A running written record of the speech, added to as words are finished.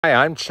Hi,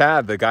 I'm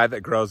Chad, the guy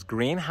that grows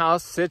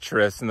greenhouse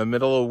citrus in the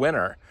middle of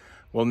winter.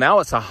 Well, now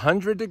it's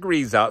 100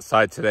 degrees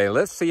outside today.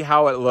 Let's see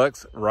how it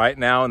looks right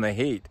now in the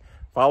heat.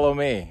 Follow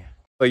me.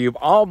 So you've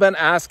all been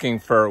asking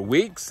for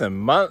weeks and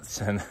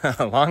months and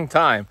a long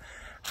time,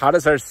 how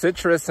does our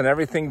citrus and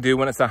everything do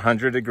when it's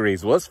 100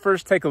 degrees? Well, let's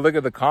first take a look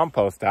at the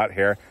compost out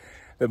here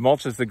that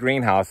mulches the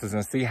greenhouses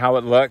and see how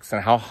it looks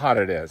and how hot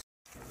it is.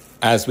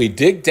 As we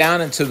dig down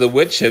into the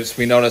wood chips,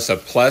 we notice a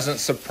pleasant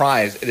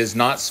surprise. It is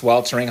not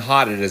sweltering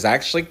hot. It is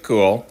actually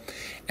cool,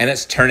 and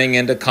it's turning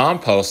into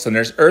compost, and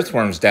there's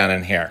earthworms down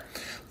in here.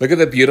 Look at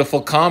the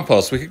beautiful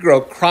compost. We could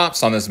grow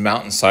crops on this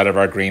mountainside of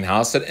our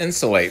greenhouse that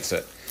insulates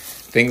it.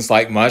 Things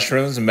like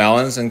mushrooms,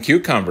 melons, and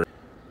cucumbers.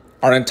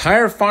 Our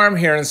entire farm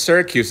here in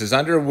Syracuse is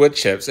under wood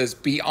chips. It's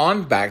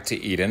beyond back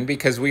to Eden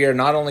because we are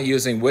not only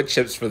using wood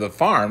chips for the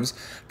farms,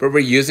 but we're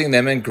using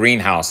them in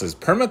greenhouses.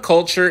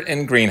 Permaculture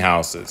in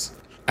greenhouses.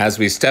 As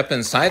we step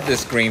inside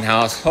this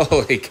greenhouse,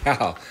 holy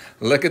cow,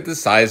 look at the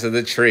size of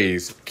the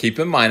trees. Keep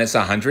in mind it's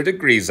 100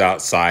 degrees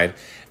outside,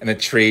 and the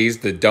trees,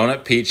 the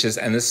donut peaches,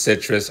 and the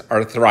citrus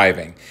are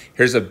thriving.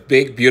 Here's a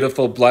big,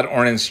 beautiful blood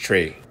orange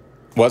tree.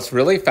 What's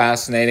really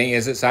fascinating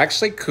is it's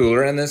actually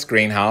cooler in this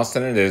greenhouse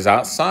than it is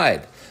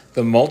outside.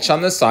 The mulch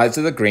on the sides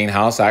of the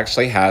greenhouse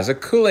actually has a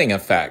cooling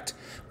effect,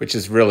 which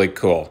is really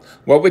cool.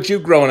 What would you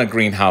grow in a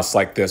greenhouse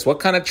like this? What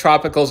kind of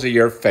tropicals are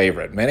your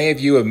favorite? Many of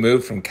you have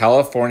moved from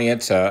California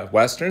to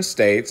Western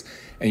states,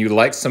 and you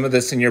like some of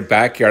this in your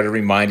backyard to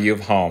remind you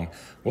of home.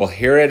 Well,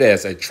 here it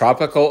is, a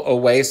tropical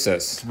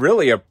oasis. It's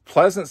really a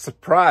pleasant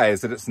surprise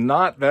that it's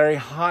not very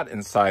hot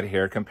inside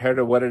here compared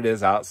to what it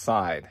is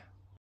outside.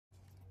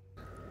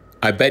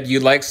 I bet you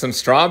like some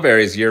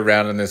strawberries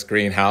year-round in this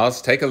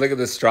greenhouse. Take a look at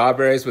the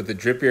strawberries with the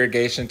drip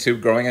irrigation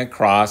tube growing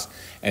across,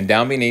 and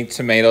down beneath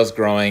tomatoes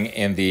growing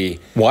in the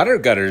water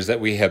gutters that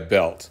we have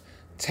built.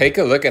 Take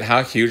a look at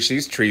how huge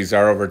these trees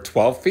are, over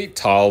 12 feet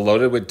tall,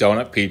 loaded with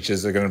donut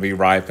peaches. They're going to be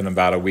ripe in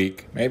about a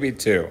week, maybe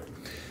two.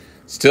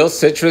 Still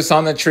citrus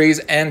on the trees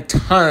and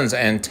tons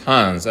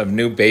of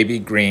new baby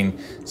green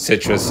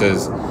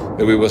citruses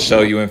that we will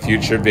show you in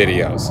future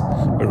videos.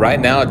 But right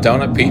now,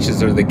 donut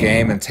peaches are the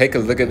game, and take a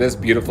look at this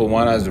beautiful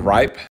one as ripe.